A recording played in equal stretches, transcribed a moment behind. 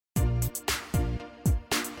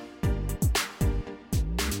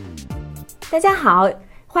大家好，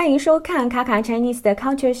欢迎收看卡卡 Chinese 的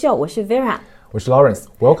Culture Show， 我是 Vera， 我是 Lawrence。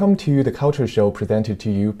 Welcome to the Culture Show presented to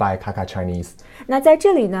you by Kaka Chinese。 那在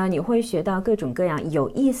这里呢，你会学到各种各样有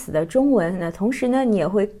意思的中文，那同时呢，你也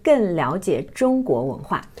会更了解中国文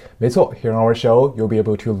化。没错 Here on our show, you'll be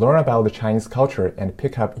able to learn about the Chinese culture and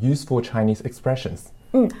pick up useful Chinese expressions。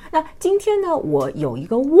 那今天呢，我有一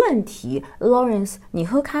个问题 Lawrence， 你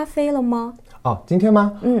喝咖啡了吗？今天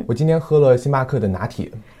吗？我今天喝了星巴克的拿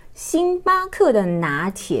铁。星巴克的拿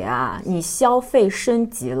铁啊，你消费升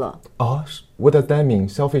级了。What does that mean?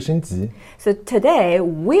 消费升级。 So today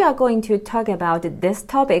we are going to talk about this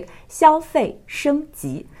topic, 消费升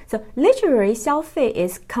级。So literally, 消费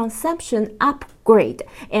is consumption upgrade,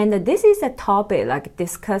 and this is a topic like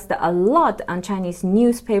discussed a lot on Chinese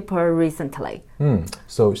newspaper recently.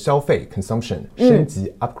 So 消费 consumption 升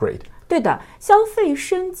级 upgrade。 对的，消费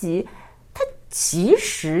升级，它其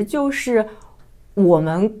实就是我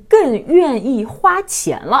们更愿意花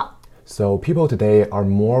钱了。So people today are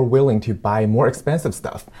more willing to buy more expensive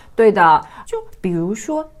stuff. 对的，就比如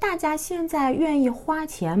说，大家现在愿意花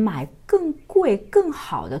钱买更贵、更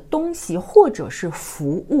好的东西，或者是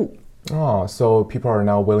服务。So people are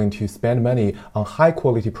now willing to spend money on high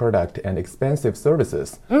quality product and expensive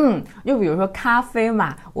services. 就比如说咖啡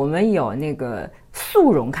嘛，我们有那个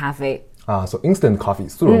速溶咖啡。So instant coffee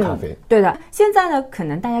速溶咖啡。对的，现在呢，可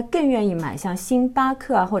能大家更愿意买像星巴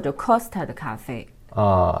克啊或者 Costa 的咖啡。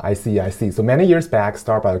I see. So many years back,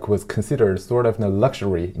 Starbucks was considered sort of a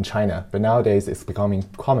luxury in China, but nowadays it's becoming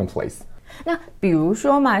commonplace. 那比如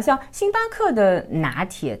说嘛，像星巴克的拿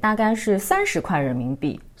铁大概是30块人民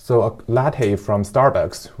币。So a latte from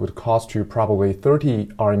Starbucks would cost you probably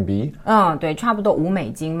 30 RMB. 对，差不多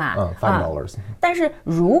$5嘛。$5. 但是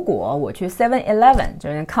如果我去 7-Eleven 就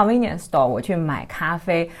是 convenience store 我去买咖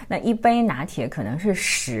啡，那一杯拿铁可能是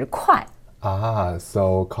10块。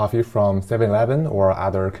So coffee from 7-Eleven or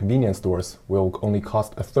other convenience stores will only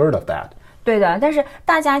cost a third of that. 对的，但是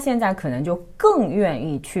大家现在可能就更愿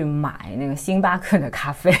意去买那个星巴克的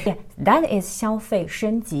咖啡。That is 消费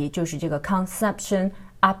升级，就是这个 consumption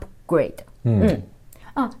upgrade。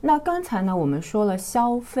那刚才呢，我们说了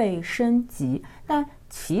消费升级，但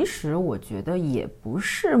其实我觉得也不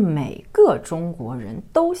是每个中国人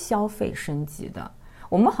都消费升级的。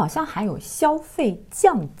我们好像还有消费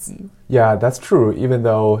降级。Yeah, that's true. Even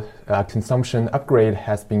though consumption upgrade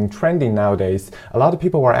has been trending nowadays, a lot of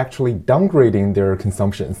people are actually downgrading their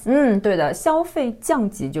consumptions. 对的，消费降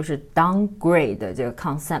级就是 downgrade 的这个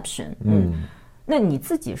consumption。那你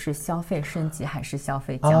自己是消费升级还是消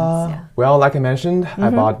费降级？Well, like I mentioned, I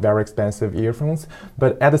bought very expensive earphones,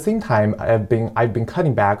 but at the same time, I've been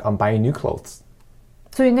cutting back on buying new clothes.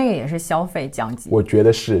 所以那个也是消费降级。我觉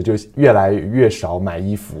得是，就越来越少买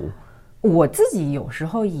衣服。我自己有时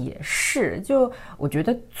候也是，就我觉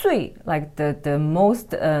得最 like the most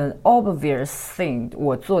obvious thing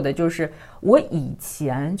我做的就是我以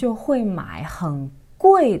前就会买很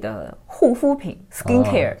贵的护肤品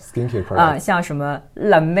skincare products 像什么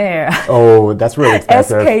La Mer。Oh, that's really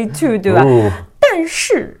expensive. SK2 对吧？但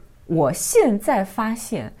是我现在发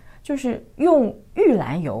现，就是用玉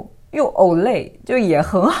兰油。用 Olay 就也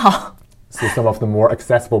很好。So some of the more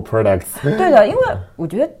accessible products. 对的，因为我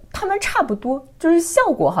觉得它们差不多，就是效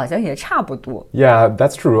果好像也差不多。Yeah,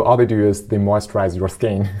 that's true. All they do is they moisturize your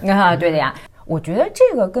skin. 对的呀。我觉得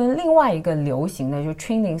这个跟另外一个流行的就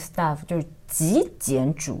trending stuff 就是极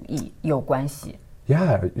简主义有关系。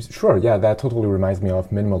Yeah, sure. Yeah, that totally reminds me of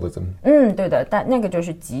minimalism. 对的，但那个就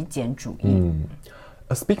是极简主义。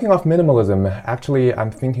Speaking of minimalism, actually,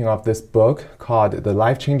 I'm thinking of this book called The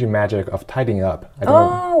Life-Changing Magic of Tidying Up.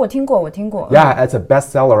 我听过。Yeah, it's a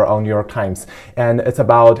bestseller on New York Times, and it's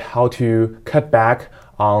about how to cut back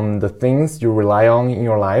on the things you rely on in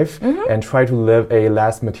your life and try to live a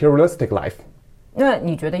less materialistic life. 那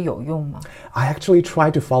你觉得有用吗？ I actually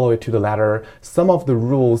try to follow it to the letter. Some of the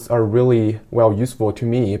rules are really, well, useful to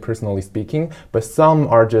me, personally speaking, but some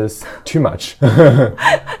are just too much.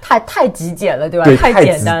 太极简了，对吧？对，太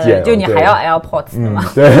简单了，就你还要 AirPods 的嘛。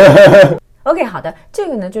对。OK， 好的，这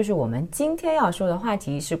个呢就是我们今天要说的话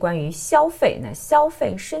题，是关于消费。那消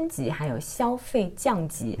费升级还有消费降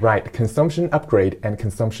级。Right, consumption upgrade and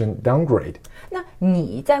consumption downgrade. 那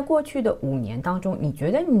你在过去的5年当中，你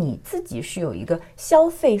觉得你自己是有一个消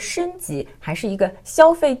费升级，还是一个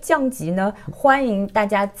消费降级呢？欢迎大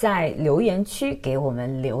家在留言区给我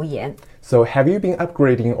们留言。So have you been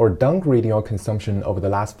upgrading or downgrading your consumption over the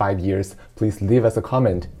last 5 years? Please leave us a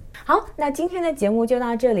comment. 好，那今天的节目就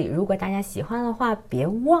到这里。如果大家喜欢的话，别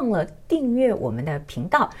忘了订阅我们的频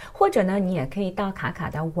道，或者呢，你也可以到卡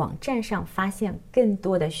卡的网站上发现更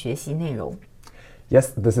多的学习内容。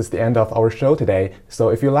Yes, this is the end of our show today. So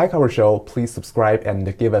if you like our show, please subscribe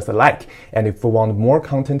and give us a like. And if you want more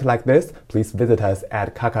content like this, please visit us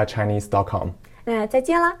at kakachinese.com. 那再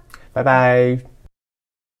见啦。拜拜。